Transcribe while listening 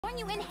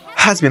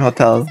Hazbin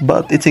Hotel,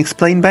 but it's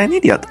explained by an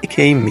idiot,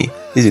 aka me.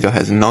 This video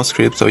has no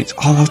script, so it's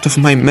all out of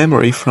my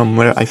memory from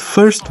where I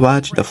first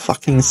watched the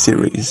fucking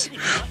series.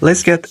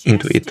 Let's get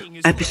into it.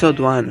 Episode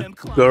 1.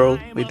 Girl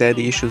with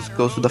daddy issues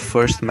goes to the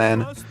first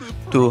man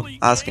to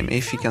ask him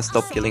if he can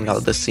stop killing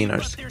all the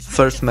sinners.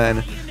 First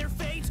man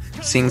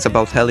sings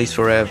about Hell is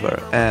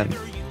Forever and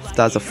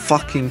does a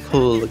fucking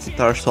cool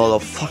guitar solo,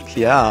 fuck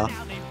yeah,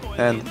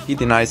 and he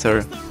denies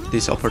her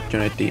this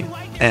opportunity.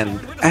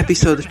 And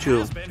episode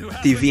 2,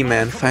 TV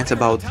man finds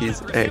about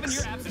his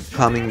ex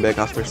coming back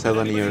after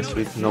 7 years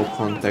with no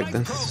contact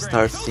and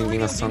starts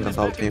singing a song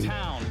about him.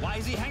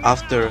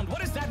 After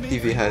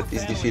TV head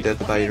is defeated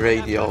by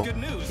radio,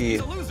 he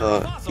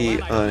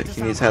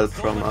needs help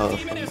from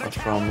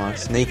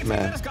Snake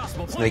Man.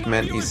 Snake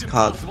Man is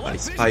caught by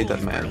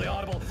Spider-Man,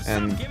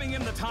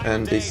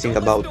 and they sing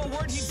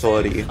about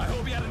sorry.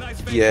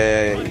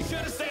 Yay!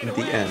 In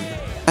the end.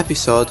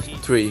 Episode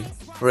 3.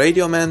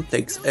 Radio Man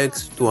takes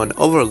ex to an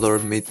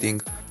overlord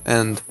meeting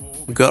and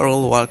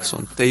girl walks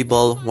on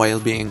table while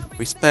being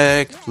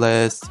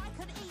respectless,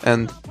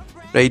 and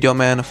Radio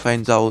Man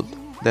finds out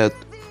that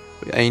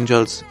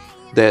Angel's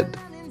dead.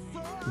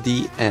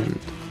 The end.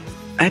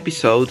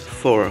 Episode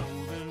 4.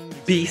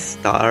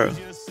 B-Star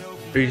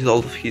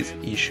resolves his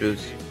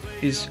issues,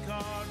 his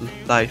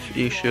life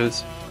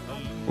issues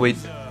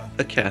with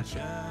a cat.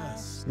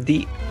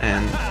 The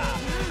end.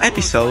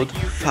 Episode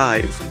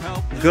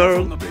 5.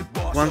 Girl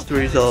wants to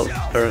resolve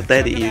her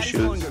daddy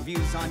issues.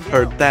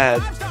 Her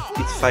dad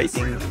is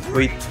fighting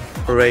with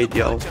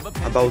radio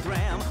about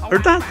her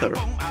daughter.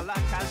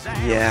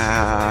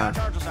 Yeah,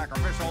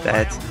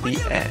 that's the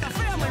end.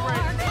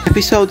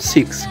 Episode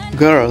 6.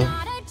 Girl,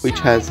 which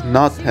has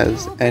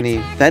any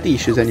daddy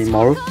issues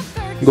anymore,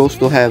 goes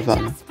to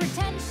heaven.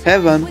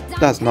 Heaven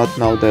does not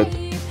know that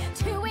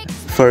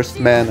first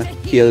man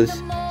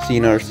kills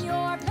sinners.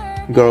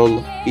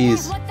 Girl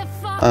is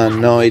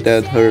annoyed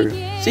at her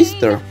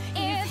sister.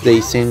 They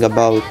sing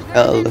about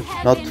hell,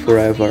 not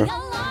forever.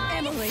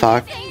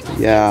 Fuck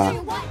yeah.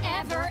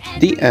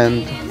 The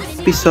end.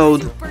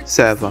 Episode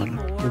 7.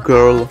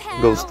 Girl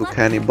goes to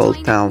Cannibal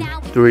Town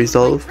to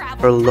resolve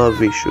her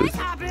love issues.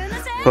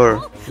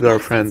 Her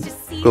girlfriend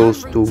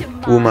goes to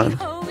woman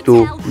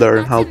to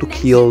learn how to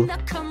kill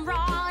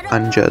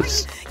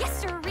angels.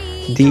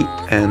 The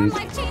end.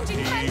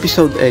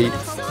 Episode 8.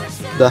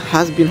 The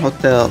Hazbin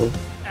Hotel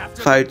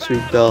fights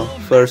with the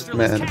first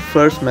man.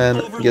 First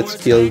man gets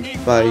killed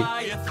by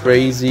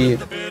crazy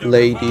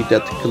lady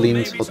that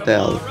cleans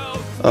hotel.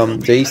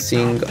 They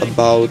sing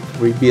about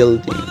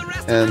rebuilding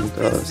and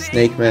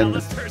Snake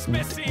Man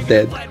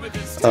dead.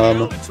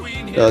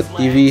 The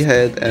TV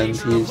head and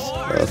his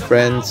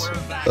friends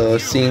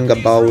sing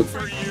about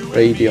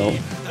radio.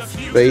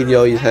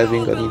 Radio is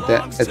having an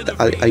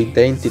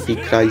identity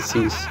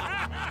crisis.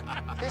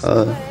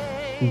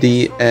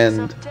 The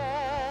end.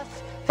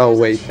 Oh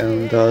wait,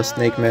 and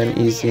Snake Man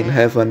is in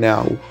heaven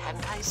now.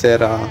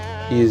 Sarah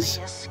is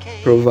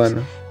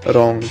proven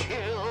wrong.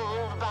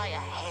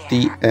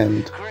 The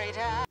end.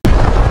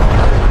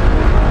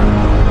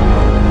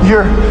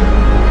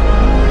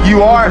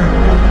 You are?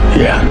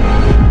 Yeah.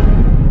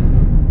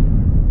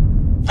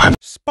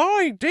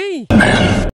 Spidey! Man.